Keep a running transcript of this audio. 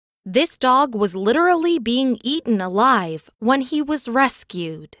This dog was literally being eaten alive when he was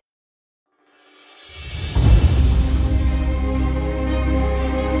rescued.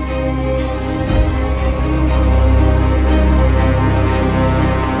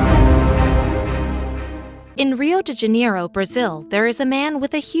 In Rio de Janeiro, Brazil, there is a man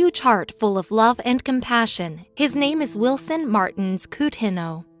with a huge heart full of love and compassion. His name is Wilson Martins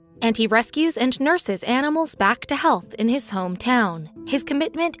Coutinho, and he rescues and nurses animals back to health in his hometown. His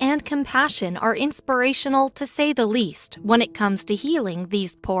commitment and compassion are inspirational, to say the least, when it comes to healing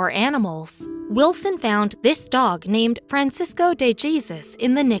these poor animals. Wilson found this dog named Francisco de Jesus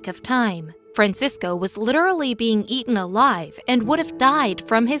in the nick of time. Francisco was literally being eaten alive and would have died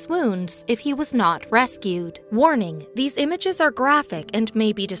from his wounds if he was not rescued. Warning: these images are graphic and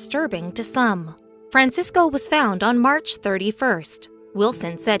may be disturbing to some. Francisco was found on March 31st.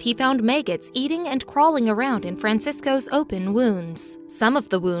 Wilson said he found maggots eating and crawling around in Francisco's open wounds. Some of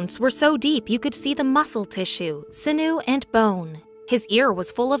the wounds were so deep you could see the muscle tissue, sinew, and bone. His ear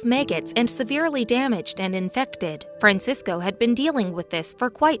was full of maggots and severely damaged and infected. Francisco had been dealing with this for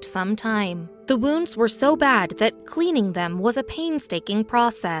quite some time. The wounds were so bad that cleaning them was a painstaking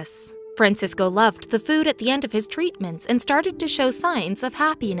process. Francisco loved the food at the end of his treatments and started to show signs of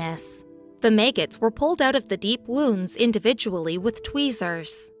happiness. The maggots were pulled out of the deep wounds individually with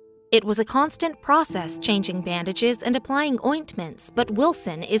tweezers. It was a constant process changing bandages and applying ointments, but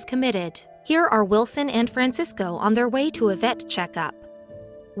Wilson is committed. Here are Wilson and Francisco on their way to a vet checkup.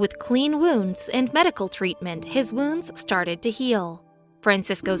 With clean wounds and medical treatment, his wounds started to heal.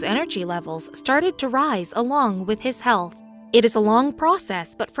 Francisco's energy levels started to rise along with his health. It is a long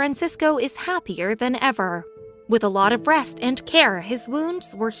process, but Francisco is happier than ever. With a lot of rest and care, his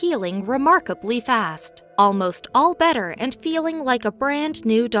wounds were healing remarkably fast, almost all better and feeling like a brand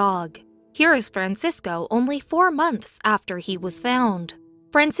new dog. Here is Francisco only 4 months after he was found.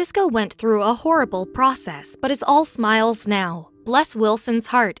 Francisco went through a horrible process, but is all smiles now. Bless Wilson's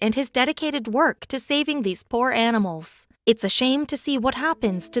heart and his dedicated work to saving these poor animals. It's a shame to see what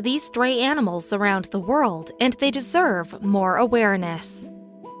happens to these stray animals around the world, and they deserve more awareness.